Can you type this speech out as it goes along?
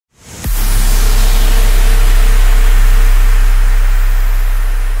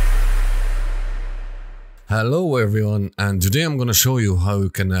Hello everyone, and today I'm going to show you how you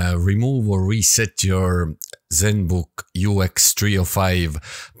can remove or reset your ZenBook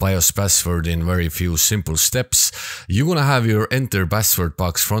UX305 BIOS password in very few simple steps. You're going to have your enter password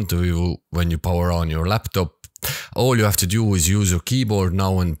box in front of you when you power on your laptop. All you have to do is use your keyboard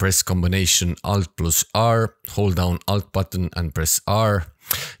now and press combination Alt plus R, hold down Alt button and press R.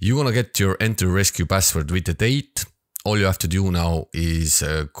 You're going to get your enter rescue password with a date. All you have to do now is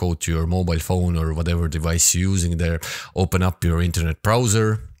go to your mobile phone or whatever device you're using there, open up your internet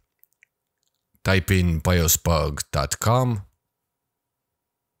browser, type in biosbug.com,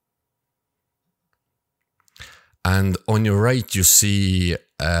 and on your right you see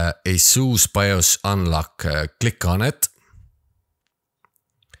Asus BIOS unlock. Click on it.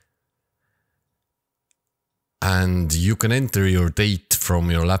 And you can enter your date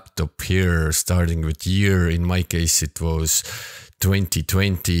from your laptop here, starting with year. In my case, it was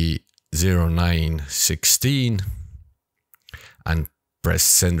 2020-09-16. And press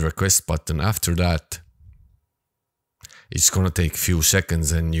send request button after that. It's going to take a few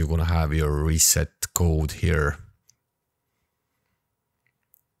seconds and you're going to have your reset code here.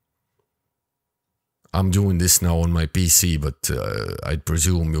 I'm doing this now on my PC, but I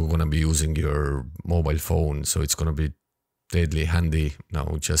presume you're going to be using your mobile phone, so it's going to be deadly handy.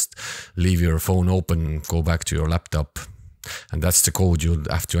 Now just leave your phone open, go back to your laptop, and that's the code you'll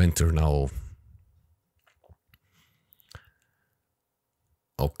have to enter now.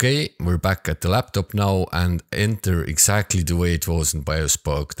 Okay, we're back at the laptop now, and enter exactly the way it was in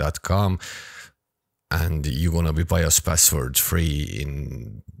biosbug.com. And you're gonna be BIOS password free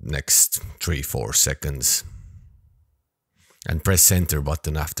in next 3-4 seconds. And press enter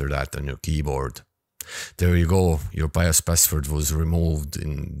button after that on your keyboard. There you go, your BIOS password was removed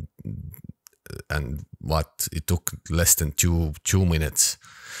in, and what, it took less than two minutes.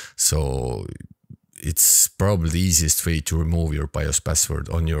 So it's probably the easiest way to remove your BIOS password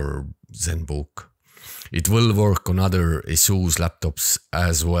on your ZenBook. It will work on other Asus laptops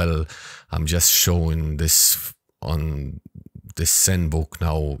as well. I'm just showing this on this ZenBook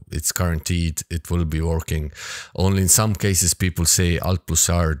now. It's guaranteed it will be working. Only in some cases people say Alt plus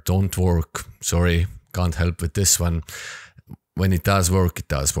R don't work. Sorry, can't help with this one. When it does work, it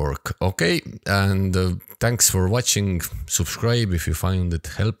does work. Okay, and thanks for watching. Subscribe if you find it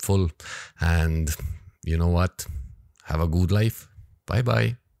helpful. And you know what? Have a good life. Bye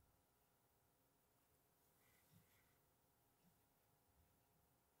bye.